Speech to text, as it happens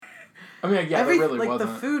I mean, yeah, there really wasn't.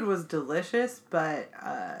 The food was delicious, but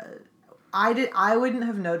I wouldn't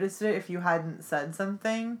have noticed it if you hadn't said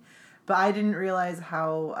something, but I didn't realize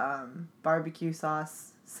how barbecue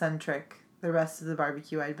sauce centric the rest of the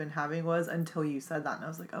barbecue I'd been having was until you said that, and I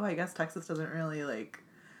was like, oh, I guess Texas doesn't really, like,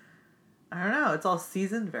 I don't know, it's all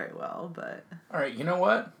seasoned very well, but... Alright, you know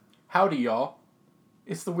what? Howdy, y'all.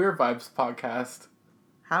 It's the Weird Vibes podcast.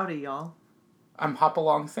 Howdy, y'all. I'm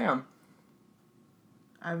Hopalong Sam.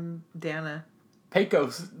 I'm Dana.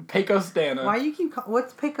 Pecos Dana. Why you keep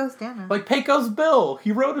what's Pecos Dana? Like Pecos Bill.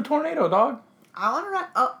 He rode a tornado, dog. I want to write...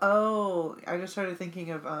 Oh, I just started thinking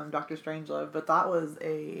of Dr. Strangelove, but that was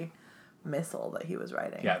a... missile that he was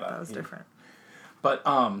riding. Yeah, that was different. But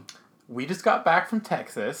we just got back from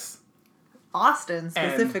Texas. Austin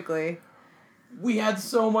specifically. We had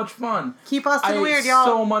so much fun. Keep Austin weird, y'all.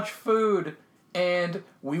 So much food, and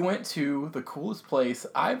we went to the coolest place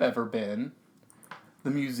I've ever been,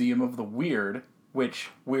 the Museum of the Weird, which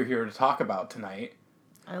we're here to talk about tonight.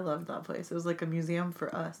 I loved that place. It was like a museum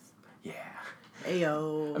for us. Yeah.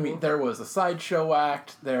 Ayo. I mean, there was a sideshow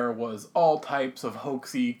act, there was all types of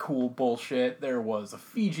hoaxy, cool bullshit, there was a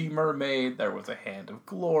Fiji mermaid, there was a Hand of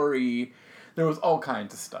Glory, there was all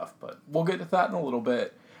kinds of stuff, but we'll get to that in a little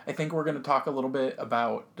bit. I think we're going to talk a little bit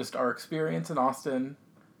about just our experience in Austin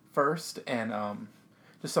first, and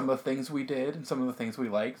just some of the things we did, and some of the things we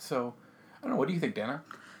liked, so, I don't know, what do you think, Dana?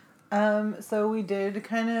 So we did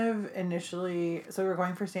kind of initially, so we were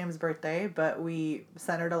going for Sam's birthday, but we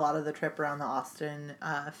centered a lot of the trip around the Austin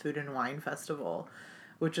Food and Wine Festival,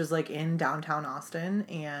 which is like in downtown Austin,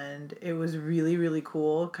 and it was really, really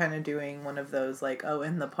cool kind of doing one of those like,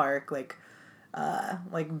 in the park, like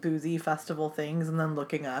boozy festival things, and then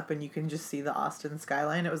looking up and you can just see the Austin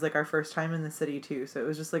skyline. It was like our first time in the city too, so it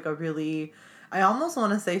was just like a really, I almost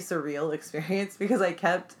want to say surreal experience because I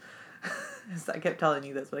kept telling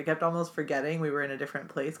you this, but I kept almost forgetting we were in a different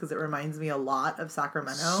place because it reminds me a lot of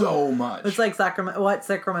Sacramento. So much. It's like what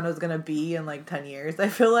Sacramento's going to be in like 10 years, I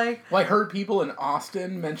feel like. Well, I heard people in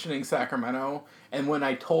Austin mentioning Sacramento, and when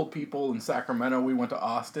I told people in Sacramento we went to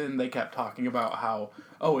Austin, they kept talking about how,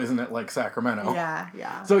 isn't it like Sacramento?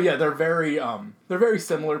 Yeah. So yeah, they're very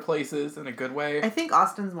similar places in a good way. I think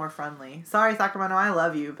Austin's more friendly. Sorry, Sacramento, I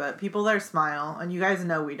love you, but people there smile, and you guys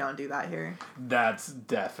know we don't do that here. That's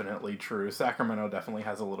definitely true. Sacramento definitely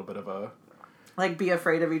has a little bit of a... like, be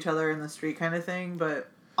afraid of each other in the street kind of thing, but...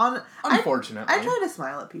 Unfortunately. I try to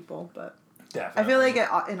smile at people, but... Definitely. I feel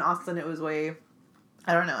like in Austin it was way...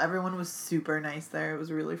 I don't know, everyone was super nice there. It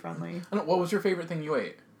was really friendly. What was your favorite thing you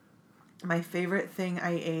ate? My favorite thing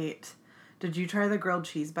I ate... Did you try the grilled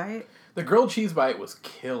cheese bite? The grilled cheese bite was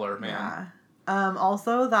killer, man. Yeah.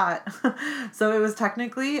 Also that, so it was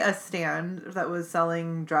technically a stand that was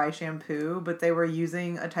selling dry shampoo, but they were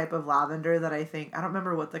using a type of lavender that I don't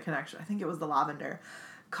remember what the connection, I think it was the lavender.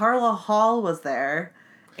 Carla Hall was there,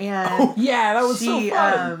 and oh yeah, that was so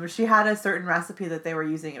fun. She had a certain recipe that they were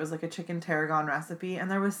using. It was like a chicken tarragon recipe, and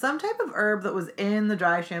there was some type of herb that was in the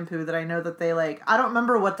dry shampoo that I know that they like, I don't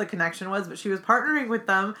remember what the connection was, but she was partnering with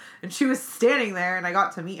them, and she was standing there, and I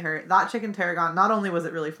got to meet her. That chicken tarragon, not only was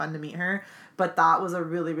it really fun to meet her, but that was a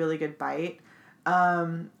really, really good bite.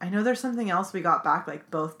 I know there's something else we got back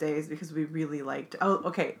like both days because we really liked... Oh,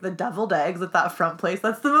 okay. The deviled eggs at that front place.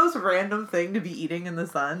 That's the most random thing to be eating in the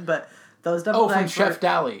sun, but those deviled eggs from Chef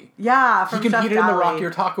Dally. Yeah, from Chef Dally. He competed in the Rock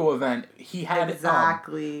Your Taco event. He had...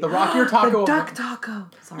 Exactly. The Rock Your Taco... the duck taco.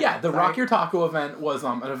 Rock Your Taco event was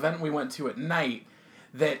an event we went to at night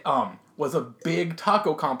that was a big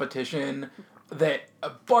taco competition that a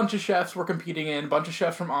bunch of chefs were competing in, a bunch of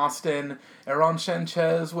chefs from Austin. Aaron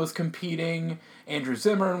Sanchez was competing, Andrew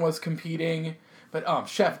Zimmern was competing, but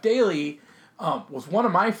Chef Daly was one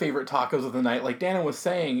of my favorite tacos of the night. Like Dana was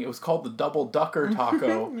saying, it was called the Double Ducker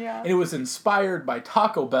Taco, yeah. And it was inspired by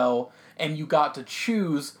Taco Bell, and you got to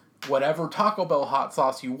choose whatever Taco Bell hot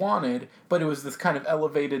sauce you wanted, but it was this kind of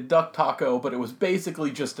elevated duck taco, but it was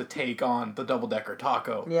basically just a take on the Double Decker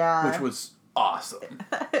Taco, yeah, which was awesome.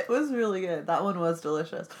 It was really good. That one was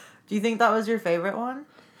delicious. Do you think that was your favorite one?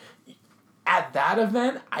 At that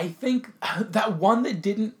event, I think that one that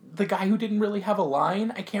the guy who didn't really have a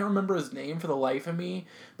line, I can't remember his name for the life of me,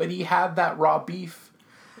 but he had that raw beef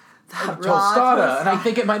tostada, and I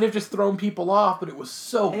think it might have just thrown people off, but it was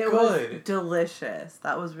good. It was delicious.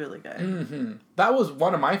 That was really good. Mm-hmm. That was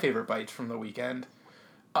one of my favorite bites from the weekend.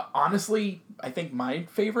 Honestly, I think my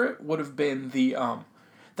favorite would have been the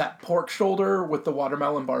that pork shoulder with the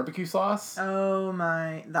watermelon barbecue sauce. Oh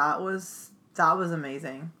my, that was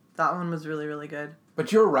amazing. That one was really, really good.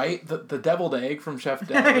 But you're right, the deviled egg from Chef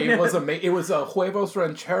Dally was amazing. It was a huevos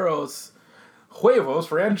rancheros,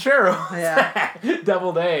 yeah.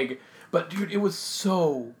 Deviled egg. But dude, it was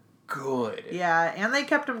so good. Yeah, and they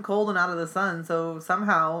kept them cold and out of the sun, so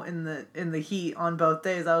somehow in the heat on both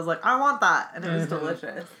days, I was like, I want that, and it was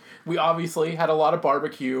delicious. We obviously had a lot of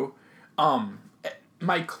barbecue.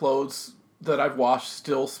 My clothes that I've washed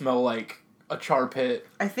still smell like a char pit.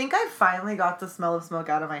 I think I finally got the smell of smoke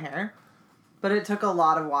out of my hair, but it took a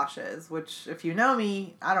lot of washes, which, if you know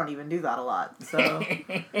me, I don't even do that a lot, so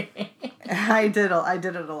I did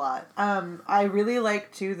it a lot. I really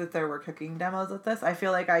like, too, that there were cooking demos at this. I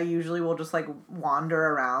feel like I usually will just, like, wander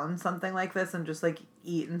around something like this and just, like,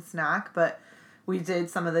 eat and snack, but we did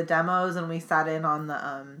some of the demos, and we sat in on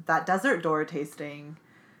the, that Desert Door tasting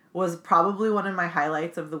was probably one of my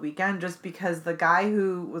highlights of the weekend, just because the guy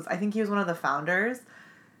who was, I think he was one of the founders,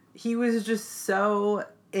 he was just so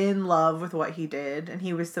in love with what he did, and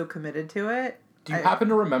he was so committed to it. Do you happen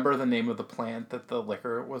to remember the name of the plant that the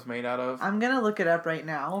liquor was made out of? I'm gonna look it up right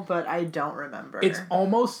now, but I don't remember. It's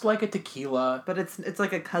almost like a tequila. But it's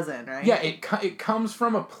like a cousin, right? Yeah, it comes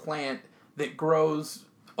from a plant that grows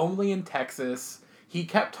only in Texas. He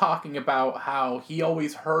kept talking about how he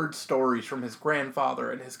always heard stories from his grandfather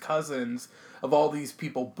and his cousins of all these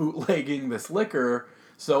people bootlegging this liquor.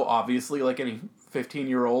 So obviously, like any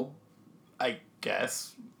 15-year-old, I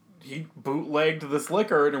guess, he bootlegged this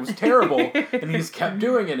liquor and it was terrible. And he just kept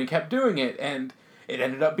doing it and kept doing it. And it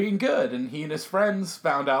ended up being good. And he and his friends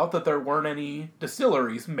found out that there weren't any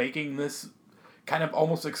distilleries making this kind of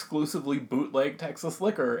almost exclusively bootleg Texas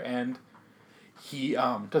liquor. And he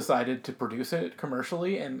decided to produce it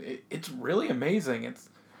commercially, and it's really amazing. It's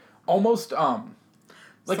almost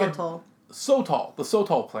like Sotol. The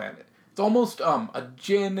Sotol plant. It's almost a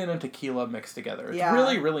gin and a tequila mixed together. It's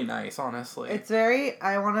really, really nice, honestly. It's very,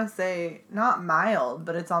 I want to say, not mild,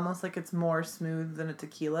 but it's almost like it's more smooth than a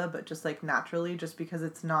tequila, but just like naturally, just because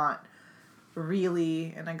it's not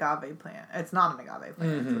really an agave plant. It's not an agave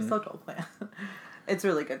plant. It's a Sotol plant. It's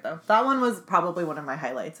really good, though. That one was probably one of my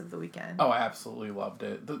highlights of the weekend. Oh, I absolutely loved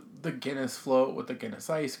it. The Guinness float with the Guinness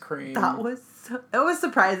ice cream. It was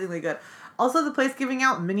surprisingly good. Also, the place giving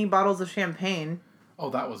out mini bottles of champagne.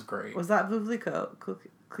 Oh, that was great. Was that Veuve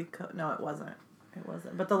Clicquot? No, it wasn't. It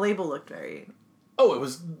wasn't. But the label looked very... Oh, it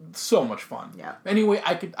was so much fun. Yeah. Anyway,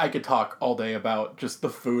 I could talk all day about just the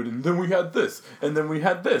food, and then we had this, and then we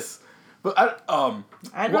had this. But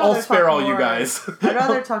I'll spare all you guys. I'd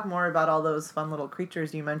rather talk more about all those fun little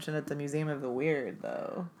creatures you mentioned at the Museum of the Weird,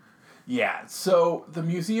 though. Yeah, so the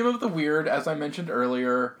Museum of the Weird, as I mentioned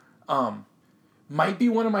earlier, might be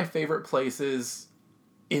one of my favorite places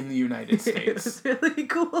in the United States. It's really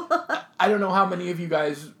cool. I don't know how many of you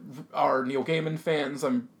guys are Neil Gaiman fans.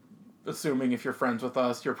 I'm assuming if you're friends with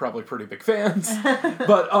us, you're probably pretty big fans.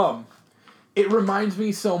 But it reminds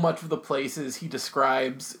me so much of the places he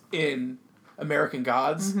describes in American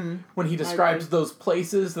Gods, when he describes those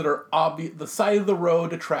places that are the side of the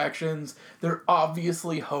road attractions. They're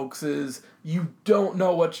obviously hoaxes. You don't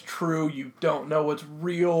know what's true. You don't know what's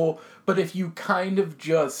real. But if you kind of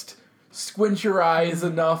just squint your eyes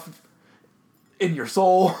enough in your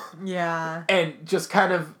soul, and just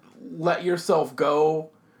kind of let yourself go,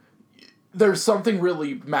 there's something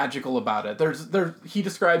really magical about it. He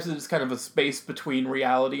describes it as kind of a space between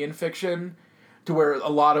reality and fiction, to where a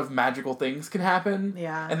lot of magical things can happen.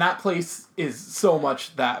 Yeah. And that place is so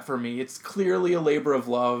much that for me. It's clearly a labor of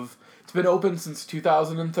love. It's been open since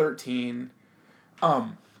 2013.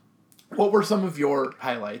 What were some of your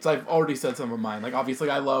highlights? I've already said some of mine. Like, obviously,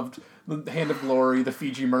 I loved the Hand of Glory, the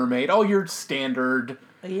Fiji Mermaid, all your standard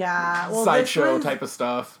sideshow type of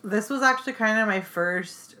stuff. This was actually kind of my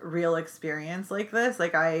first real experience like this.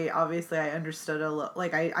 Like, I understood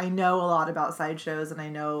I know a lot about sideshows, and I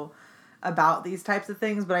know about these types of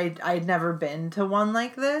things, but I'd never been to one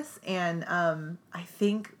like this. And I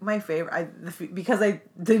think my favorite, because I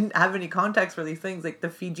didn't have any context for these things, like the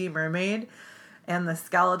Fiji Mermaid and the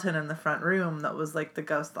skeleton in the front room that was like the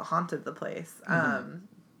ghost that haunted the place.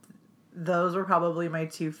 Those were probably my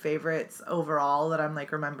two favorites overall that I'm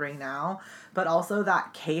like remembering now. But also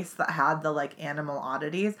that case that had the like animal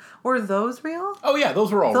oddities. Were those real? Oh yeah,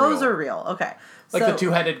 those were all real. Those are real. Okay. Like the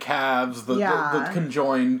two-headed calves, the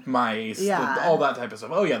conjoined mice, all that type of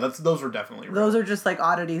stuff. Oh yeah, those were definitely real. Those are just like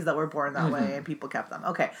oddities that were born that way and people kept them.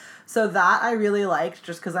 Okay. So that I really liked,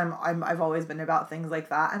 just because I've always been about things like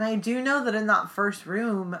that. And I do know that in that first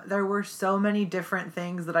room there were so many different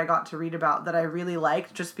things that I got to read about that I really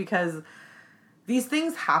liked, just because these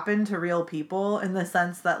things happen to real people, in the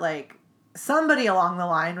sense that like somebody along the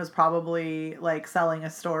line was probably like selling a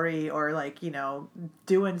story or like, you know,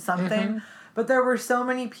 doing something. But there were so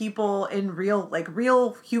many people in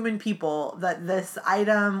real human people that this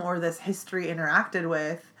item or this history interacted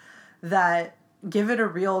with, that give it a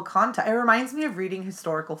real context. It reminds me of reading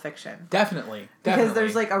historical fiction. Definitely. Because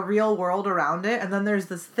there's, like, a real world around it, and then there's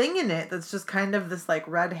this thing in it that's just kind of this, like,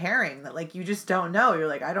 red herring that, like, you just don't know. You're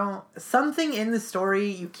like, something in the story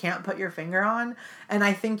you can't put your finger on, and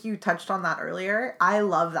I think you touched on that earlier. I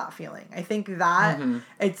love that feeling. I think that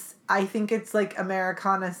it's like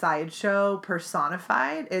Americana Sideshow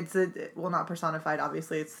personified. Not personified,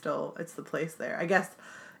 obviously, it's the place there. I guess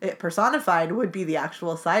it personified would be the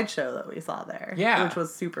actual sideshow that we saw there. Yeah. Which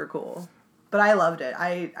was super cool. But I loved it.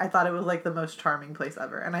 I thought it was, like, the most charming place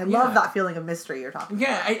ever. And I love that feeling of mystery you're talking about.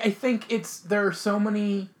 Yeah, I think there are so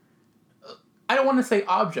many, I don't want to say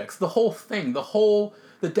objects, the whole thing,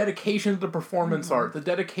 the dedication to the performance art, the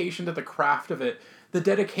dedication to the craft of it, the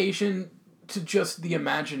dedication to just the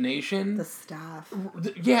imagination. The staff.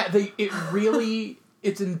 Yeah,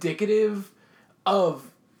 it's indicative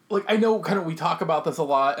of, like, I know kind of we talk about this a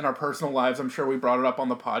lot in our personal lives. I'm sure we brought it up on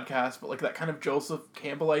the podcast, but, like, that kind of Joseph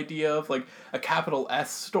Campbell idea of, like, a capital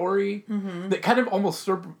S story that kind of almost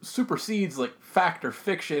supersedes, like, fact or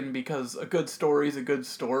fiction, because a good story is a good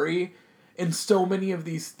story. And so many of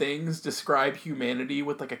these things describe humanity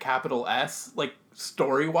with, like, a capital S, like,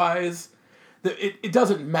 story-wise. That it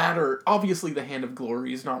doesn't matter. Obviously, the Hand of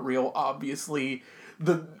Glory is not real. Obviously,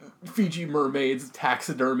 the Fiji mermaids,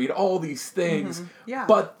 taxidermied, all these things. Yeah.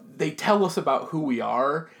 But they tell us about who we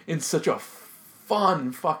are in such a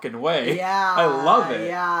fun fucking way. Yeah. I love it.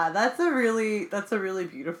 Yeah, that's a really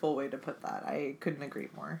beautiful way to put that. I couldn't agree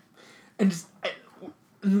more. And just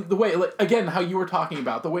the way, like, again, how you were talking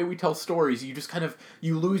about, the way we tell stories, you just kind of,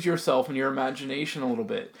 you lose yourself in your imagination a little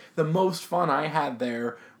bit. The most fun I had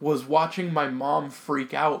there was watching my mom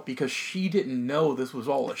freak out because she didn't know this was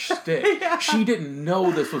all a shtick. Yeah. She didn't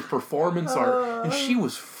know this was performance art, and she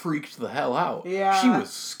was freaked the hell out. Yeah. She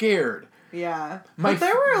was scared. Yeah. But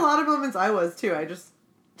there were a lot of moments I was, too. I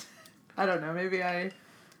don't know, maybe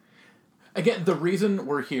Again, the reason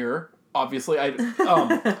we're here, obviously,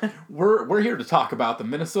 we're here to talk about the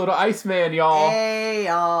Minnesota Iceman, y'all. Hey,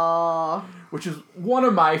 y'all. Which is one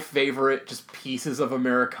of my favorite just pieces of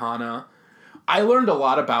Americana. I learned a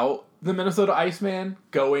lot about the Minnesota Iceman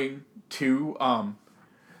going to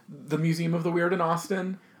the Museum of the Weird in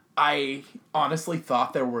Austin. I honestly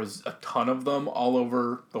thought there was a ton of them all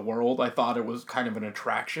over the world. I thought it was kind of an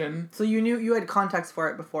attraction. So you had context for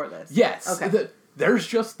it before this? Yes. Okay. There's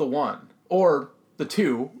just the one. Or the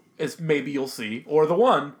two, as maybe you'll see. Or the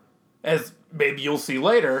one, as maybe you'll see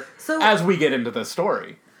later, as we get into this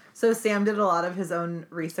story. So Sam did a lot of his own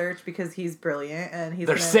research because he's brilliant and he's...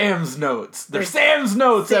 Sam's notes. They're Sam's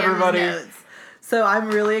notes, everybody. Notes. So I'm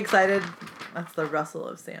really excited... That's the rustle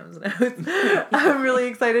of Sam's notes. I'm really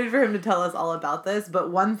excited for him to tell us all about this.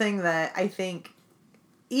 But one thing that I think,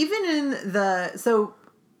 even in the... So,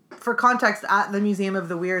 for context, at the Museum of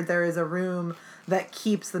the Weird, there is a room that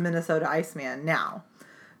keeps the Minnesota Iceman now.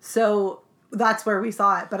 So, that's where we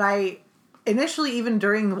saw it. But initially, even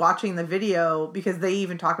during watching the video, because they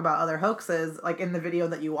even talk about other hoaxes, like in the video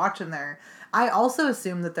that you watch in there, I also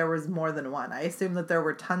assumed that there was more than one. I assumed that there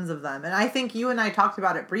were tons of them. And I think you and I talked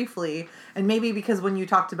about it briefly, and maybe because when you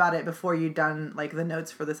talked about it before you'd done, like, the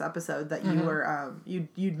notes for this episode, that you were,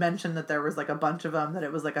 you'd mentioned that there was, like, a bunch of them, that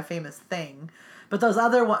it was, like, a famous thing. But those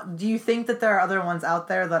other ones, do you think that there are other ones out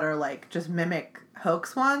there that are, like, just mimic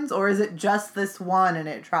hoax ones, or is it just this one and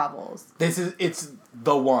it travels? It's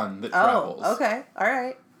the one that travels. Oh, okay. All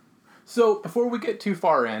right. So, before we get too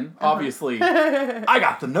far in, obviously, I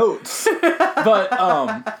got the notes.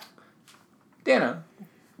 But, Dana,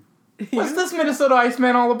 what's this Minnesota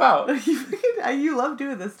Iceman all about? You love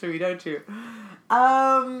doing this to me, don't you?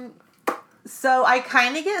 So I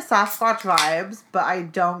kind of get Sasquatch vibes, but I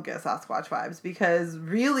don't get Sasquatch vibes, because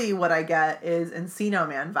really what I get is Encino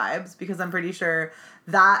Man vibes, because I'm pretty sure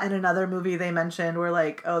that and another movie they mentioned were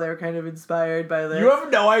like, oh, they're kind of inspired by this. You have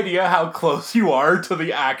no idea how close you are to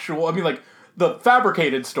the actual, I mean, like, the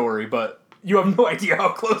fabricated story, but you have no idea how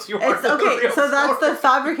close you are to the real so that's story. the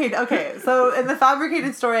fabricated, okay, so in the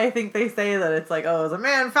fabricated story, I think they say that it's like, oh, it was a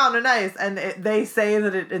man found an ice, and they say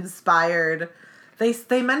that it inspired...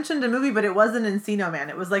 They mentioned a movie, but it wasn't Encino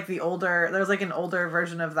Man. It was like there's like an older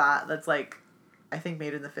version of that that's like, I think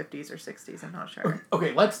made in the 50s or 60s. I'm not sure.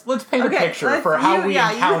 Okay, let's paint a picture for how we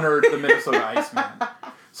encountered the Minnesota Iceman.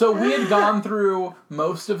 So we had gone through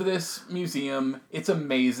most of this museum. It's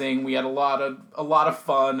amazing. We had a lot of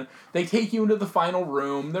fun. They take you into the final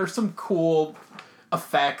room. There's some cool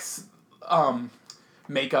effects,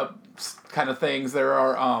 makeup kind of things. There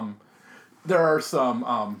are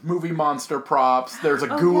some movie monster props. There's a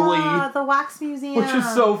ghoulie. Yeah, the wax museum. Which is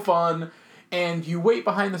so fun. And you wait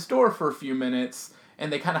behind the store for a few minutes,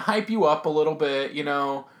 and they kind of hype you up a little bit, you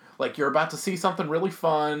know. Like, you're about to see something really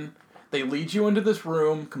fun. They lead you into this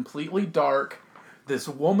room, completely dark. This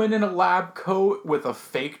woman in a lab coat with a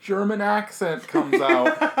fake German accent comes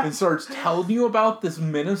out and starts telling you about this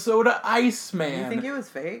Minnesota Iceman. You think it was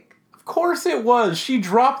fake? Of course it was. She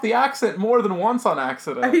dropped the accent more than once on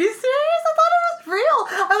accident. Are you serious? I thought it was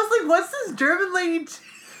real. I was like, what's this German lady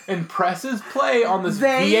And presses play on this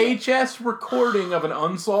VHS recording of an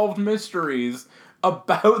Unsolved Mysteries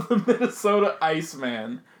about the Minnesota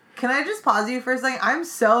Iceman. Can I just pause you for a second? I'm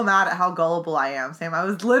so mad at how gullible I am, Sam. I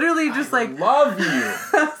was literally just I love you.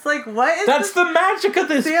 I was like, what is That's the magic of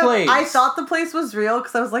this Sam, place. I thought the place was real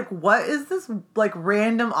because I was like, what is this, like,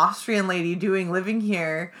 random Austrian lady doing living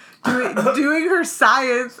here? Doing her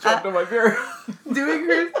science. Choked on my beer. doing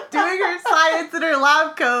her science in her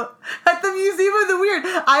lab coat at the Museum of the Weird.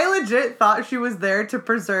 I legit thought she was there to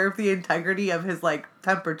preserve the integrity of his, like,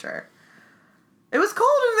 temperature. It was cold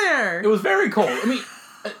in there. It was very cold. I mean,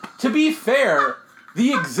 to be fair,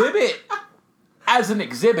 the exhibit, as an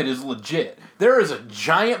exhibit, is legit. There is a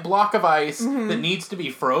giant block of ice that needs to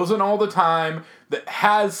be frozen all the time, that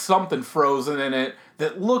has something frozen in it,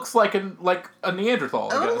 that looks like a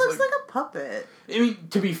Neanderthal, I guess. It looks like a puppet. I mean,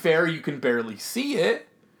 to be fair, you can barely see it,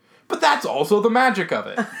 but that's also the magic of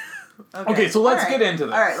it. Okay, so let's get into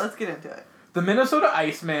this. Alright, let's get into it. The Minnesota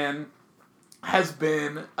Iceman has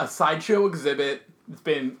been a sideshow exhibit. It's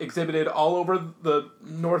been exhibited all over the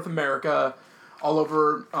North America, all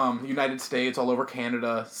over the United States, all over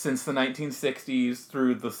Canada since the 1960s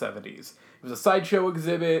through the 70s. It was a sideshow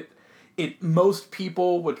exhibit. Most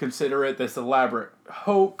people would consider it this elaborate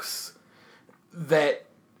hoax that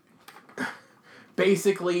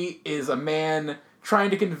basically is a man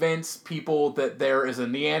trying to convince people that there is a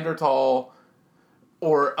Neanderthal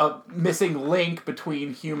or a missing link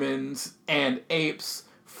between humans and apes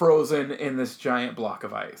frozen in this giant block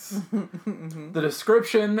of ice. The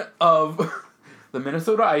description of the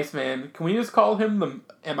Minnesota Iceman, can we just call him the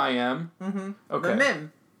MIM? Mm-hmm. Okay. The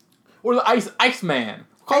Mim. Or the Iceman.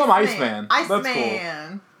 Call him Iceman. Iceman.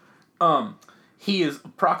 That's cool. He is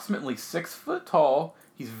approximately 6 foot tall.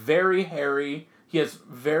 He's very hairy. He has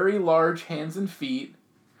very large hands and feet,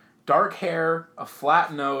 dark hair, a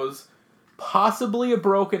flat nose, possibly a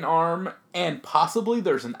broken arm, and possibly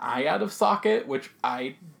there's an eye out of socket, which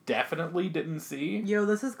I definitely didn't see. Yo,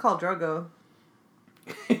 this is called Drogo.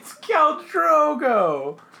 It's Khal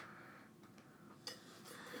Drogo!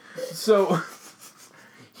 So,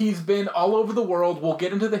 he's been all over the world. We'll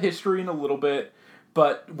get into the history in a little bit,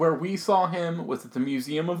 but where we saw him was at the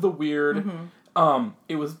Museum of the Weird. Mm-hmm.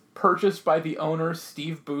 It was purchased by the owner,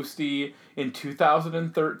 Steve Boosty, in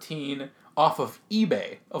 2013 off of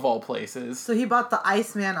eBay, of all places. So he bought the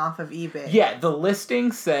Iceman off of eBay. Yeah, the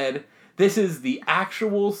listing said, this is the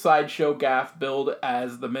actual sideshow gaff billed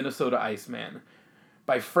as the Minnesota Iceman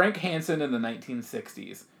by Frank Hansen in the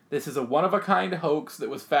 1960s. This is a one-of-a-kind hoax that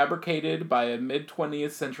was fabricated by a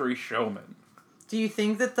mid-20th century showman. Do you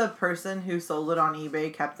think that the person who sold it on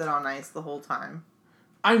eBay kept it on ice the whole time?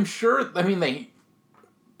 I'm sure, they...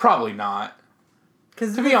 Probably not.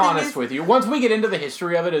 To be honest with you, once we get into the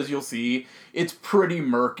history of it, as you'll see, it's pretty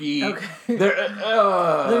murky. Okay.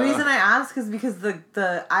 The reason I ask is because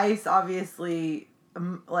the ice obviously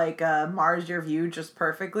mars your view just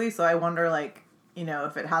perfectly, so I wonder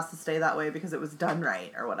if it has to stay that way because it was done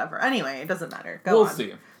right or whatever. Anyway, it doesn't matter. We'll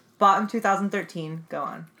see. Bought in 2013. Go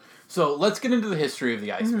on. So let's get into the history of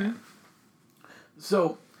the Iceman. Mm-hmm.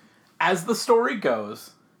 So, as the story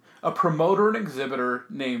goes, a promoter and exhibitor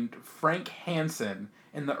named Frank Hansen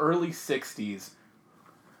in the early 60s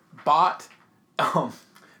bought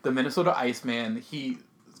the Minnesota Iceman, he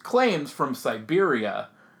claims from Siberia,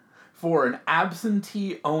 for an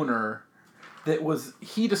absentee owner that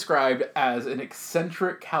he described as an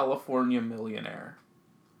eccentric California millionaire.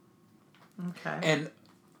 Okay. And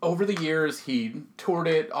over the years, he toured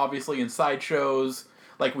it, obviously, in sideshows,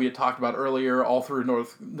 like we had talked about earlier, all through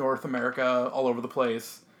North America, all over the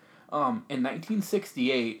place. In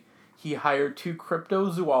 1968, he hired 2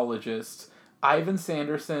 cryptozoologists, Ivan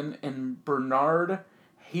Sanderson and Bernard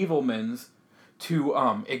Havelmans,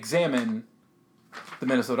 to examine the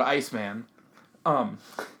Minnesota Iceman.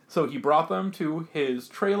 So he brought them to his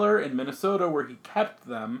trailer in Minnesota where he kept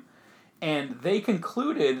them, and they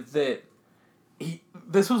concluded that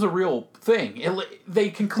this was a real thing. They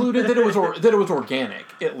concluded that it was organic,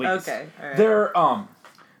 at least. Okay, all right.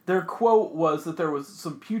 Their quote was that there was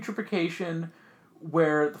some putrefaction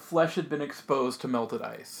where the flesh had been exposed to melted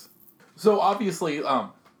ice. So obviously,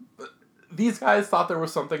 these guys thought there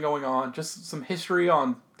was something going on. Just some history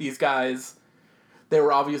on these guys. They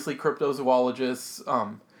were obviously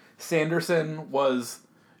cryptozoologists. Sanderson was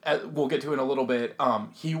we'll get to in a little bit,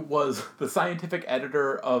 he was the scientific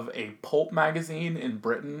editor of a pulp magazine in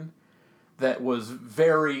Britain that was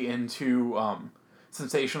very into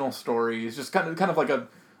sensational stories, just kind of like a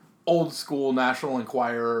old school National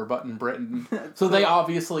Enquirer, but in Britain. So they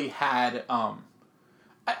obviously had, I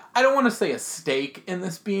don't want to say a stake in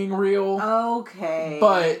this being real. Okay.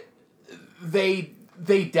 But they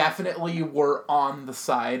definitely were on the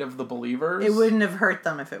side of the believers. It wouldn't have hurt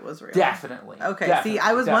them if it was real. Definitely. Okay. Definitely, See,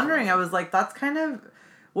 I was definitely. wondering, I was like, that's kind of...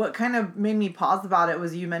 What kind of made me pause about it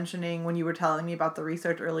was you mentioning, when you were telling me about the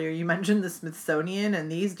research earlier, you mentioned the Smithsonian and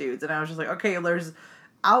these dudes, and I was just like, okay, there's...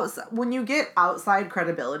 when you get outside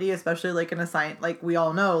credibility, especially like in a science, like we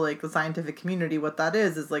all know, like the scientific community, what that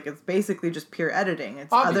is like it's basically just pure editing.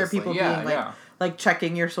 It's Obviously, other people being like yeah. like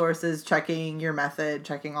checking your sources, checking your method,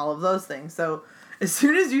 checking all of those things. So as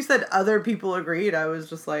soon as you said other people agreed, I was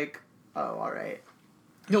just like, oh, all right.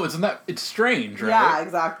 No, it's strange, right? Yeah,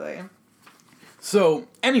 exactly. So,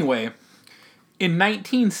 anyway, in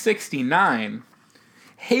 1969,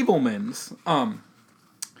 Havelmans,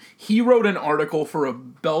 he wrote an article for a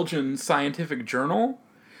Belgian scientific journal,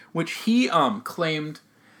 which he claimed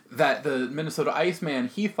that the Minnesota Iceman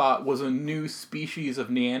he thought was a new species of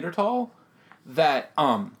Neanderthal that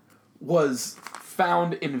was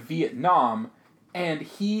found in Vietnam, and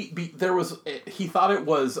he thought it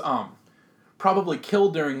was probably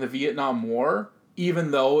killed during the Vietnam War, even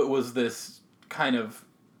though it was this kind of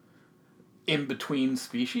in-between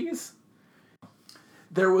species.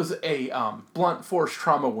 There was a blunt force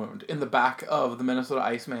trauma wound in the back of the Minnesota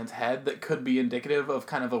Iceman's head that could be indicative of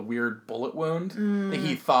kind of a weird bullet wound that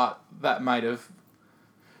he thought that might have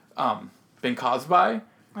been caused by.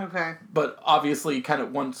 Okay. But obviously, kind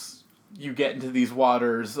of once you get into these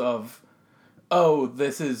waters of, oh,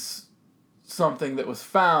 this is something that was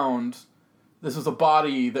found, this was a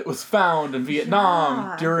body that was found in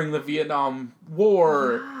Vietnam during the Vietnam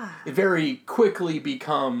War, it very quickly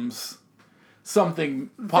becomes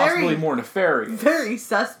something possibly more nefarious. Very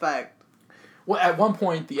suspect. Well, at one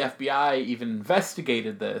point, the FBI even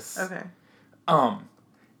investigated this. Okay.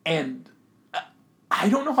 And I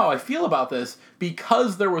don't know how I feel about this,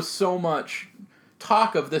 because there was so much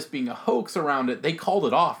talk of this being a hoax around it, they called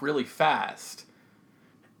it off really fast.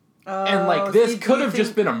 And, like, this could have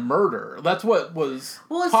just been a murder. That's what was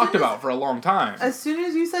talked about for a long time. As soon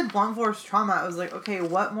as you said blunt force trauma, I was like, okay,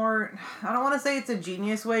 what more... I don't want to say it's a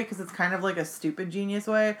genius way, because it's kind of like a stupid genius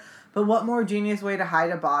way, but what more genius way to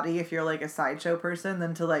hide a body if you're, like, a sideshow person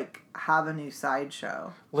than to, like, have a new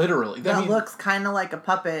sideshow? Literally. That looks kind of like a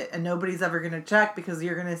puppet, and nobody's ever going to check, because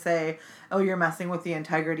you're going to say, oh, you're messing with the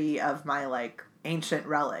integrity of my, like, ancient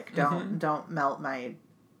relic. Don't melt my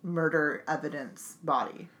murder evidence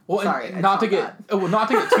body. Well, sorry, not to get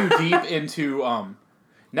too deep into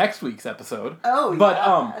next week's episode. Oh, but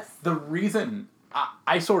yes. The reason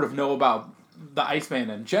I sort of know about the Iceman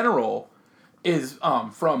in general is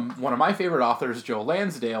from one of my favorite authors, Joe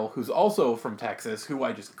Lansdale, who's also from Texas, who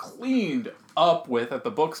I just cleaned up with at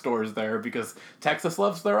the bookstores there, because Texas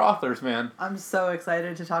loves their authors, man. I'm so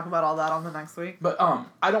excited to talk about all that on the next week. But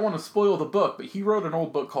I don't want to spoil the book, but he wrote an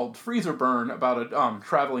old book called Freezer Burn about a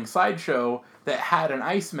traveling sideshow that had an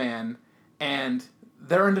Iceman, and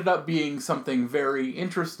there ended up being something very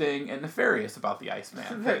interesting and nefarious about the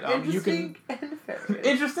Iceman. Interesting and nefarious.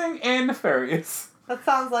 Interesting and nefarious. That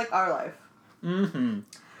sounds like our life. Mm-hmm.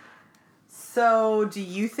 So, do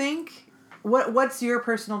you think... What's your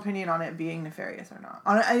personal opinion on it being nefarious or not?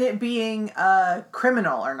 On it being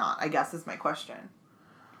criminal or not, I guess is my question.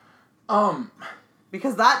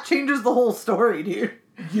 Because that changes the whole story, dude.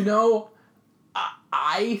 You know,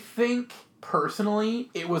 I think,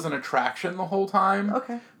 personally, it was an attraction the whole time.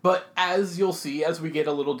 Okay. But as you'll see, as we get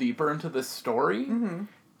a little deeper into this story... Mm-hmm.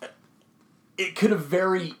 It could have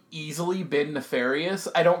very easily been nefarious.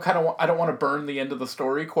 I don't want to burn the end of the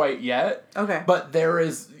story quite yet. Okay. But there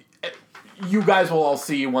is, you guys will all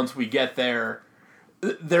see once we get there,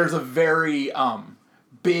 there's a very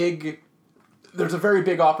big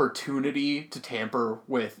opportunity to tamper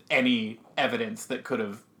with any evidence that could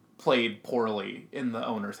have played poorly in the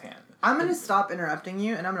owner's hand. I'm going to stop interrupting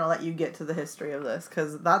you, and I'm going to let you get to the history of this,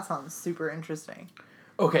 because that sounds super interesting.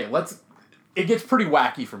 Okay, it gets pretty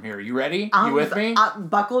wacky from here. You ready? You with me? I'm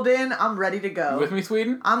buckled in. I'm ready to go. You with me,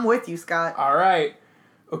 Sweden? I'm with you, Scott. All right.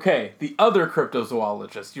 Okay, the other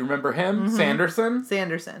cryptozoologist. You remember him? Mm-hmm.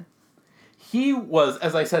 Sanderson? He was,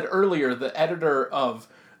 as I said earlier, the editor of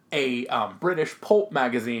a British pulp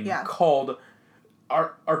magazine called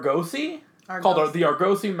Argosy? Called the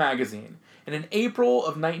Argosy magazine. And in April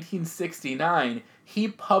of 1969, he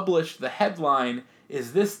published the headline,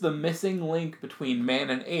 is this the missing link between man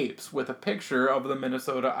and apes with a picture of the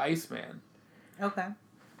Minnesota Iceman? Okay.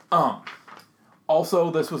 Also,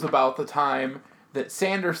 this was about the time that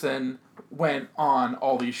Sanderson went on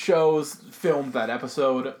all these shows, filmed that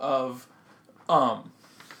episode of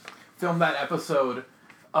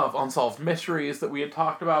Unsolved Mysteries that we had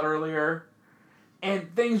talked about earlier,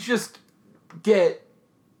 and things just get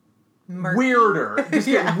Murky. weirder. Just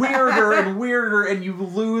Yeah. get weirder and weirder, and you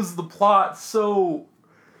lose the plot so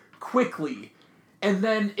quickly. And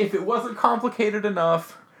then, if it wasn't complicated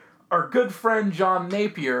enough, our good friend John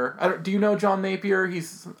Napier, do you know John Napier?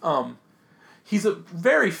 He's a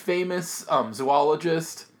very famous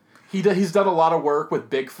zoologist. He's done a lot of work with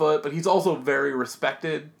Bigfoot, but he's also very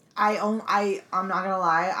respected. I'm not gonna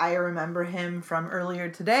lie, I remember him from earlier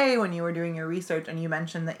today when you were doing your research and you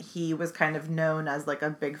mentioned that he was kind of known as like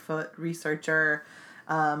a Bigfoot researcher,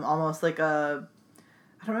 almost like a,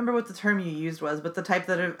 I don't remember what the term you used was, but the type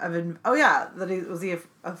was he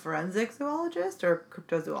a forensic zoologist or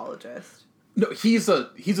cryptozoologist? No, he's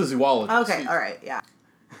a zoologist. Okay, alright, yeah.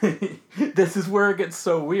 This is where it gets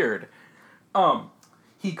so weird.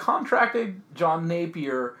 He contracted John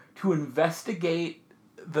Napier to investigate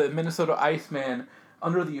the Minnesota Iceman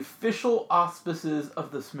under the official auspices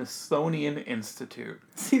of the Smithsonian Institute.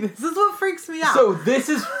 See, this is what freaks me out. So this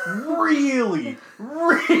is really,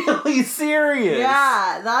 really serious.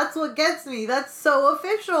 Yeah, that's what gets me. That's so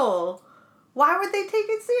official. Why would they take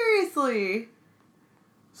it seriously?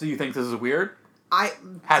 So you think this is weird? I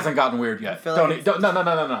Hasn't gotten weird yet. feel like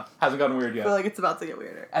No. Hasn't gotten weird yet. feel like it's about to get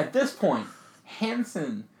weirder. At this point,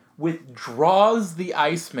 Hansen withdraws the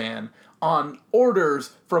Iceman on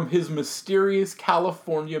orders from his mysterious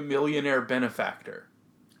California millionaire benefactor.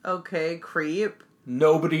 Okay, creep.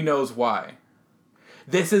 Nobody knows why.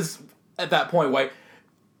 This is, at that point, why,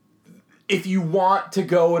 if you want to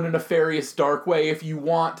go in a nefarious dark way, if you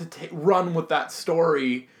want to run with that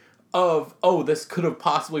story of, oh, this could have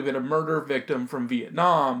possibly been a murder victim from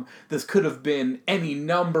Vietnam, this could have been any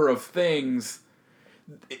number of things,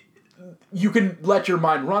 you can let your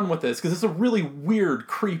mind run with this, because it's a really weird,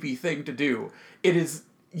 creepy thing to do. It is,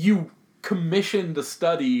 you commissioned a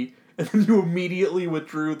study, and then you immediately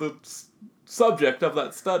withdrew the subject of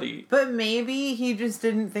that study. But maybe he just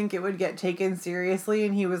didn't think it would get taken seriously,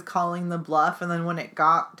 and he was calling the bluff, and then when it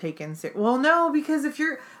got taken well, no, because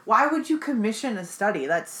why would you commission a study?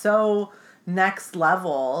 That's so next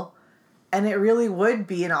level. And it really would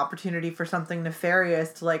be an opportunity for something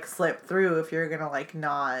nefarious to, like, slip through if you're gonna, like,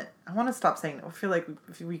 not... I want to stop saying... I feel like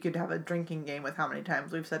we could have a drinking game with how many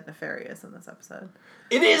times we've said nefarious in this episode.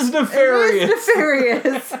 It is nefarious! It is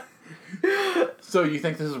nefarious! So, you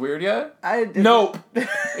think this is weird yet? I didn't. Nope!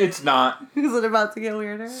 It's not. Is it about to get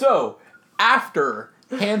weirder? So, after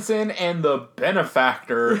Hansen and the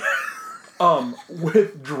benefactor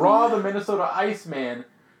withdraw the Minnesota Iceman,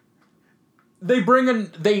 they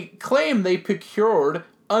claim they procured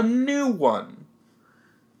a new one.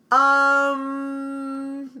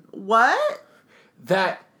 What?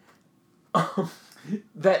 That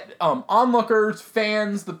onlookers,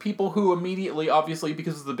 fans, the people who immediately, obviously,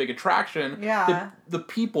 because of the big attraction, Yeah. the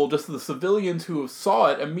people, just the civilians who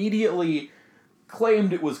saw it, immediately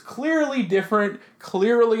claimed it was clearly different,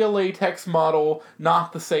 clearly a latex model,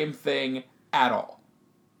 not the same thing at all.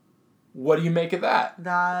 What do you make of that?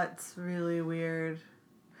 That's really weird.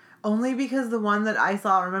 Only because the one that I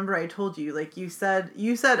saw, remember I told you, like you said,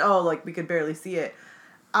 oh, like we could barely see it.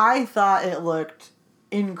 I thought it looked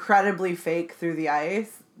incredibly fake through the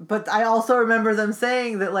ice, but I also remember them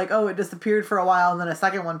saying that, like, oh, it disappeared for a while and then a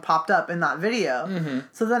second one popped up in that video. Mm-hmm.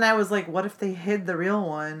 So then I was like, what if they hid the real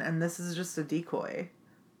one and this is just a decoy?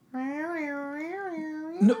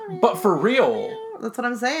 No, but for real, That's what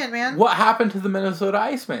I'm saying, man. what happened to the Minnesota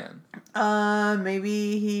Iceman?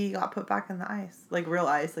 Maybe he got put back in the ice. Like real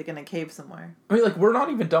ice, like in a cave somewhere. I mean, like, we're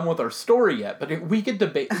not even done with our story yet, but we could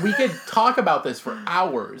talk about this for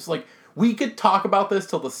hours. Like, we could talk about this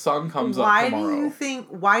till the sun comes up tomorrow.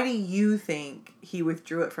 Why do you think he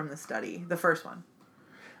withdrew it from the study? The first one.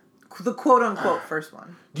 The quote-unquote first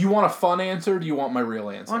one. Do you want a fun answer, or do you want my real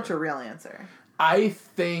answer? I want your real answer. I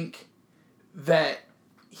think that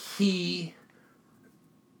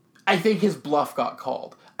I think his bluff got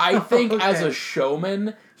called. I think Okay. as a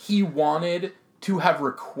showman, he wanted to have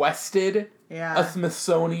requested a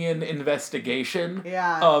Smithsonian investigation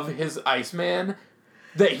of his Iceman,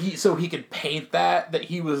 so he could paint that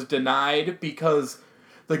he was denied because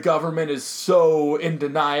the government is so in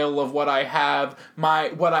denial of what I have.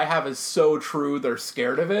 What I have is so true, they're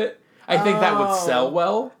scared of it. I think that would sell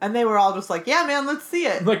well. And they were all just like, yeah, man, let's see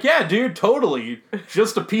it. Like, yeah, dude, totally.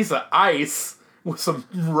 Just a piece of ice. with some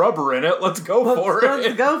rubber in it. Let's go for it.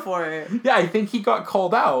 Let's go for it. Yeah, I think he got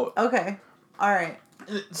called out. Okay. All right.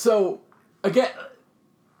 So, again,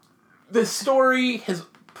 this story has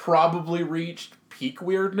probably reached peak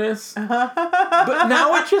weirdness, but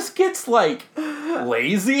now it just gets, like,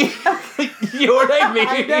 lazy. You know what I mean?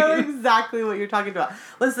 I know exactly what you're talking about.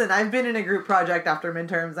 Listen, I've been in a group project after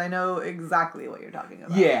midterms. I know exactly what you're talking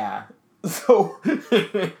about. Yeah. So,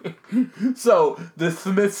 the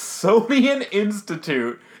Smithsonian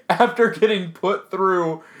Institute, after getting put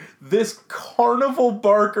through this Carnival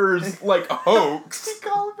Barker's, like, hoax. You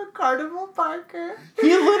call him a Carnival Barker?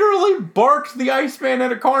 He literally barked the Iceman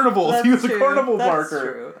at a carnival. That's he was true. a Carnival That's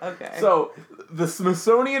Barker. True. Okay. So, the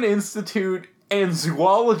Smithsonian Institute and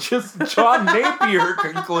zoologist John Napier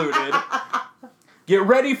concluded, get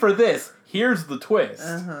ready for this, here's the twist.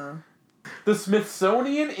 The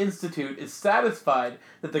Smithsonian Institute is satisfied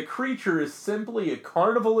that the creature is simply a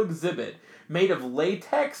carnival exhibit made of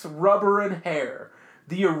latex, rubber, and hair.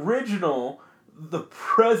 The original, the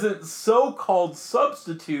present so-called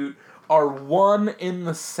substitute are one in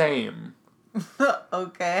the same.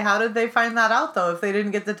 Okay, how did they find that out, though, if they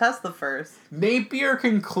didn't get to test the first? Napier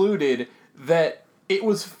concluded that it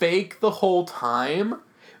was fake the whole time,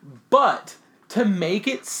 but to make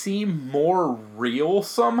it seem more real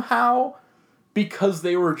somehow, because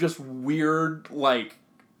they were just weird, like,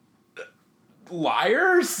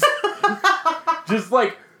 liars? Just,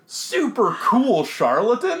 like, super cool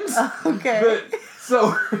charlatans? Okay.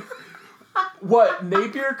 So, what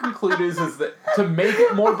Napier concluded is that to make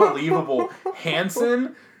it more believable,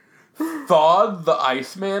 Hansen thawed the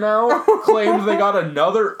Iceman out, claimed they got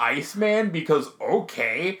another Iceman because,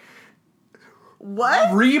 okay.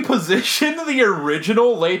 What? Repositioned the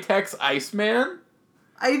original latex Iceman.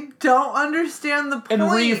 I don't understand the point. And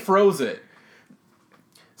refroze it.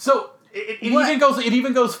 So, it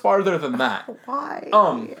even goes farther than that. Why?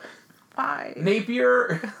 Why?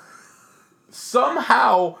 Napier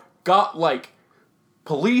somehow got, like,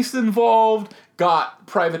 police involved, got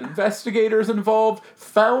private investigators involved,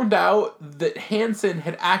 found out that Hansen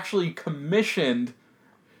had actually commissioned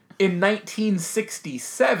in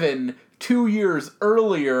 1967, 2 years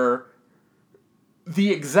earlier,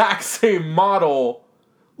 the exact same model.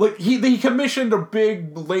 Like, he commissioned a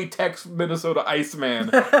big latex Minnesota Iceman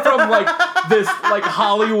from, like, this, like,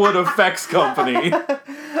 Hollywood effects company.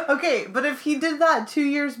 Okay, but if he did that 2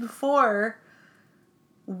 years before,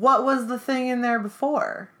 what was the thing in there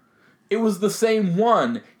before? It was the same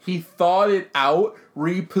one. He thawed it out,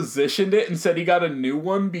 repositioned it, and said he got a new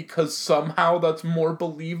one because somehow that's more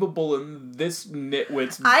believable in this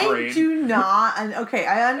nitwit's brain. I do not... Okay,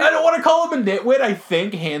 I don't want to call him a nitwit. I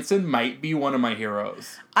think Hansen might be one of my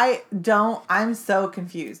heroes. I'm so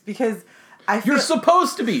confused because You're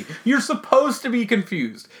supposed to be. You're supposed to be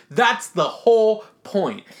confused. That's the whole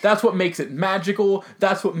point. That's what makes it magical.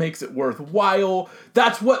 That's what makes it worthwhile.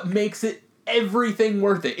 That's what makes it everything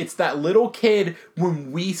worth it. It's that little kid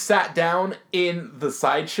when we sat down in the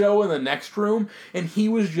sideshow in the next room and he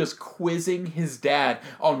was just quizzing his dad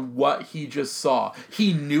on what he just saw.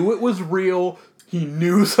 He knew it was real. He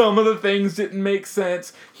knew some of the things didn't make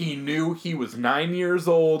sense. He knew he was 9 years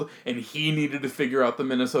old and he needed to figure out the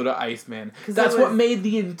Minnesota Iceman. That's what made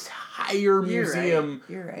the entire museum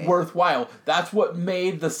worthwhile. That's what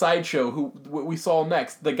made the sideshow, what we saw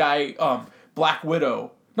next, the guy, Black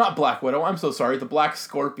Widow. Not Black Widow, I'm so sorry, the Black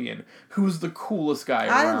Scorpion, who's the coolest guy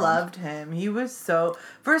around. I loved him. He was so...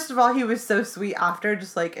 First of all, he was so sweet after,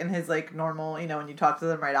 just like in his like normal, when you talk to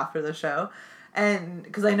them right after the show. And,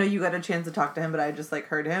 because I know you got a chance to talk to him, but I just like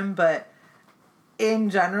heard him. But in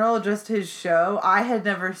general, just his show, I had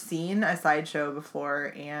never seen a sideshow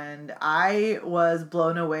before. And I was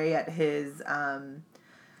blown away at his...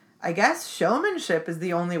 I guess showmanship is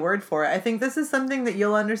the only word for it. I think this is something that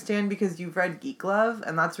you'll understand because you've read Geek Love,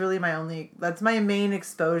 and that's really that's my main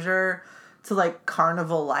exposure to like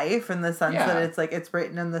carnival life in the sense that it's like it's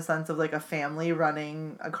written in the sense of like a family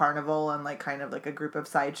running a carnival and like kind of like a group of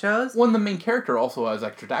sideshows. Well, the main character also has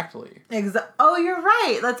ectrodactyly. Oh, you're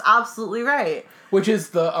right. That's absolutely right. Which is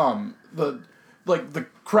the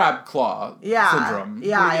crab claw syndrome.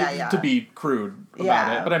 Yeah. To be crude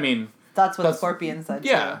about it, but I mean. That's what Scorpion said,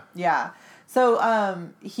 yeah. too. Yeah. So,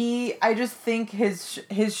 I just think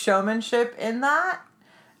his showmanship in that,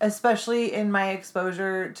 especially in my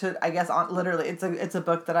exposure to, I guess, literally, it's a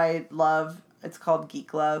book that I love. It's called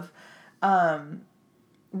Geek Love.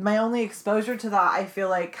 My only exposure to that, I feel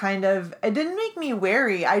like it didn't make me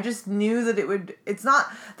wary. I just knew that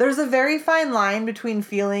there's a very fine line between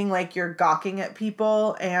feeling like you're gawking at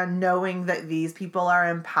people and knowing that these people are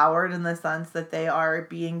empowered in the sense that they are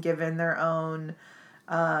being given their own,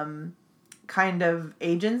 kind kind of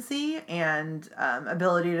agency and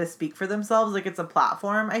ability to speak for themselves. Like, it's a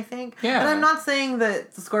platform, I think. Yeah. And I'm not saying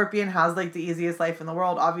that the Scorpion has, like, the easiest life in the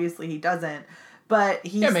world. Obviously, he doesn't. But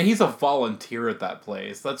he's... Yeah, man, he's a volunteer at that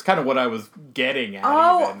place. That's kind of what I was getting at,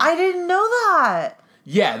 Oh, I didn't know that!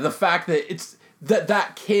 Yeah, the fact that it's...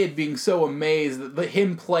 That kid being so amazed, that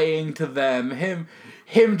him playing to them,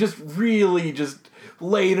 him just really just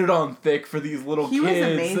laying it on thick for these little kids. He was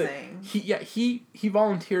amazing. He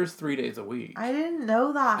volunteers 3 days a week. I didn't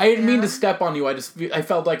know that. I didn't mean to step on you. I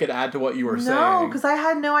felt like it add to what you were saying. No, because I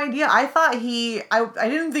had no idea. I thought I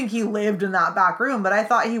didn't think he lived in that back room, but I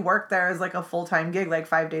thought he worked there as like a full-time gig, like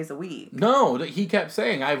 5 days a week. No, he kept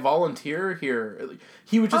saying, I volunteer here.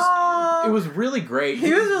 He was just, it was really great.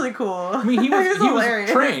 He was really cool. I mean, he was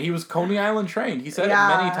trained. He was Coney Island trained. He said it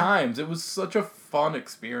many times. It was such a fun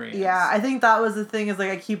experience. Yeah, I think that was the thing is, like,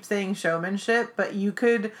 I keep saying showmanship, but you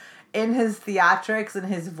could, in his theatrics and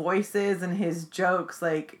his voices and his jokes,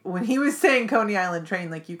 like, when he was saying Coney Island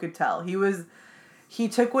trained, like, you could tell. He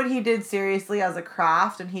took what he did seriously as a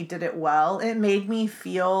craft, and he did it well. It made me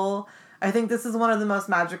feel... I think this is one of the most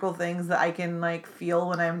magical things that I can, like, feel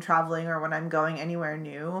when I'm traveling or when I'm going anywhere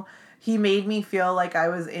new. He made me feel like I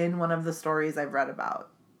was in one of the stories I've read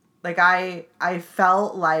about. Like, I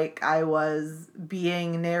felt like I was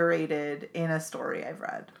being narrated in a story I've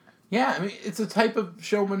read. Yeah, I mean, it's a type of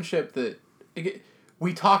showmanship that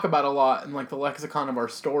we talk about a lot in, like, the lexicon of our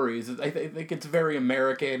stories. I think it's very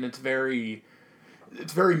American. It's very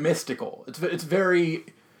mystical. It's very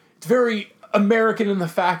American in the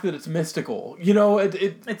fact that it's mystical. You know,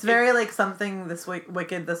 it's very like something this way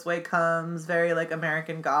wicked this way comes. Very like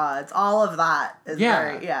American Gods. All of that is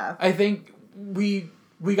very I think we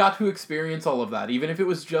got to experience all of that, even if it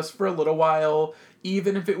was just for a little while,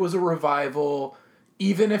 even if it was a revival,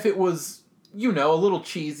 even if it was, you know, a little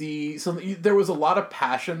cheesy. There was a lot of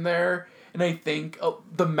passion there, and I think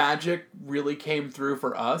the magic really came through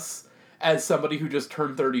for us as somebody who just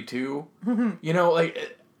turned 32. You know,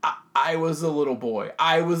 like, I was a little boy.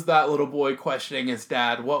 I was that little boy questioning his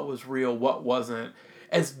dad, what was real, what wasn't.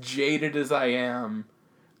 As jaded as I am,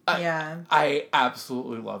 I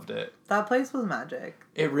absolutely loved it. That place was magic.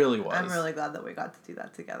 It really was. I'm really glad that we got to do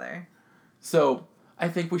that together. So, I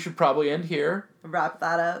think we should probably end here. Wrap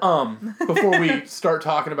that up. Before we start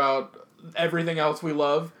talking about everything else we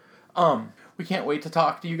love. We can't wait to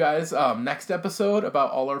talk to you guys next episode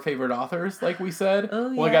about all our favorite authors, like we said.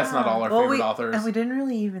 Oh, yeah. Well, I guess not all our favorite authors. And we didn't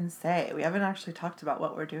really even say. We haven't actually talked about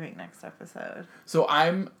what we're doing next episode. So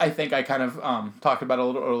I think I kind of talked about it a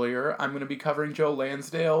little earlier. I'm going to be covering Joe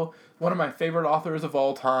Lansdale, one of my favorite authors of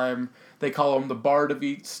all time. They call him the Bard of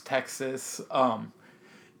East Texas.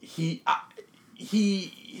 He's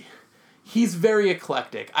very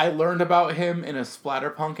eclectic. I learned about him in a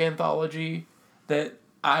splatterpunk anthology that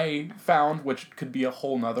I found, which could be a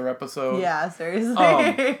whole nother episode. Yeah,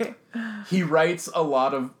 seriously. He writes a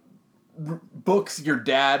lot of books your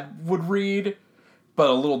dad would read,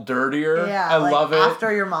 but a little dirtier. Yeah, I love it.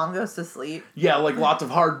 After your mom goes to sleep. Yeah, like lots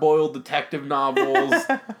of hard-boiled detective novels.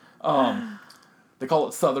 They call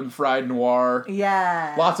it Southern Fried Noir.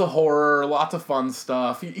 Yeah. Lots of horror, lots of fun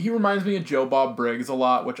stuff. He reminds me of Joe Bob Briggs a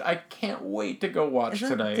lot, which I can't wait to go watch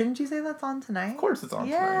tonight. Didn't you say that's on tonight? Of course it's on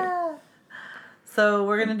tonight. Yeah. So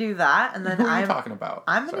we're going to do that, and then Who are you talking about?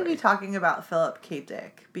 I'm going to be talking about Philip K.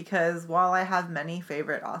 Dick, because while I have many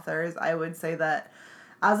favorite authors, I would say that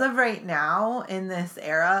as of right now, in this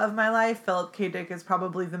era of my life, Philip K. Dick is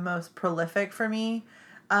probably the most prolific for me.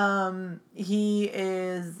 He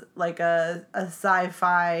is like a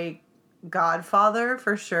sci-fi godfather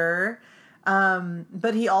for sure.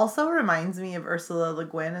 But he also reminds me of Ursula Le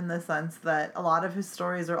Guin in the sense that a lot of his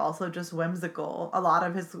stories are also just whimsical. A lot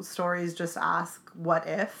of his stories just ask, what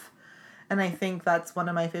if? And I think that's one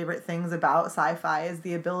of my favorite things about sci-fi is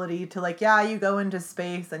the ability to, like, yeah, you go into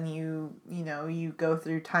space and you go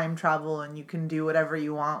through time travel and you can do whatever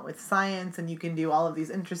you want with science and you can do all of these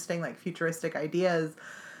interesting, like, futuristic ideas.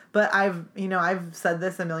 But I've said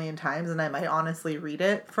this a million times, and I might honestly read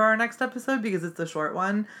it for our next episode because it's a short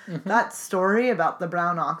one. Mm-hmm. That story about the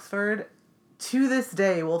Brown Oxford, to this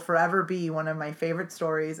day, will forever be one of my favorite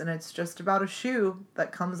stories, and it's just about a shoe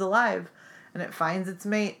that comes alive, and it finds its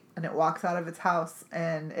mate, and it walks out of its house,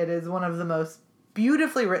 and it is one of the most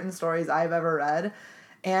beautifully written stories I've ever read.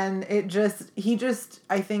 And I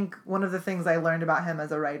think one of the things I learned about him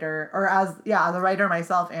as a writer, or as a writer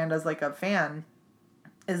myself and as, like, a fan,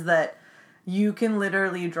 is that you can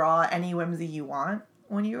literally draw any whimsy you want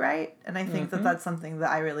when you write. And I think that that's something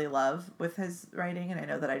that I really love with his writing. And I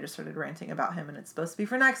know that I just started ranting about him and it's supposed to be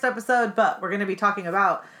for next episode, but we're going to be talking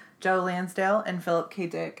about Joe Lansdale and Philip K.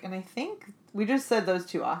 Dick. And I think we just said those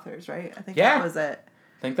 2 authors, right? I think Yeah. that was it.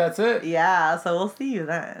 I think that's it. Yeah, so we'll see you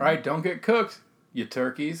then. All right, don't get cooked, you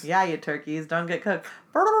turkeys. Yeah, you turkeys, don't get cooked.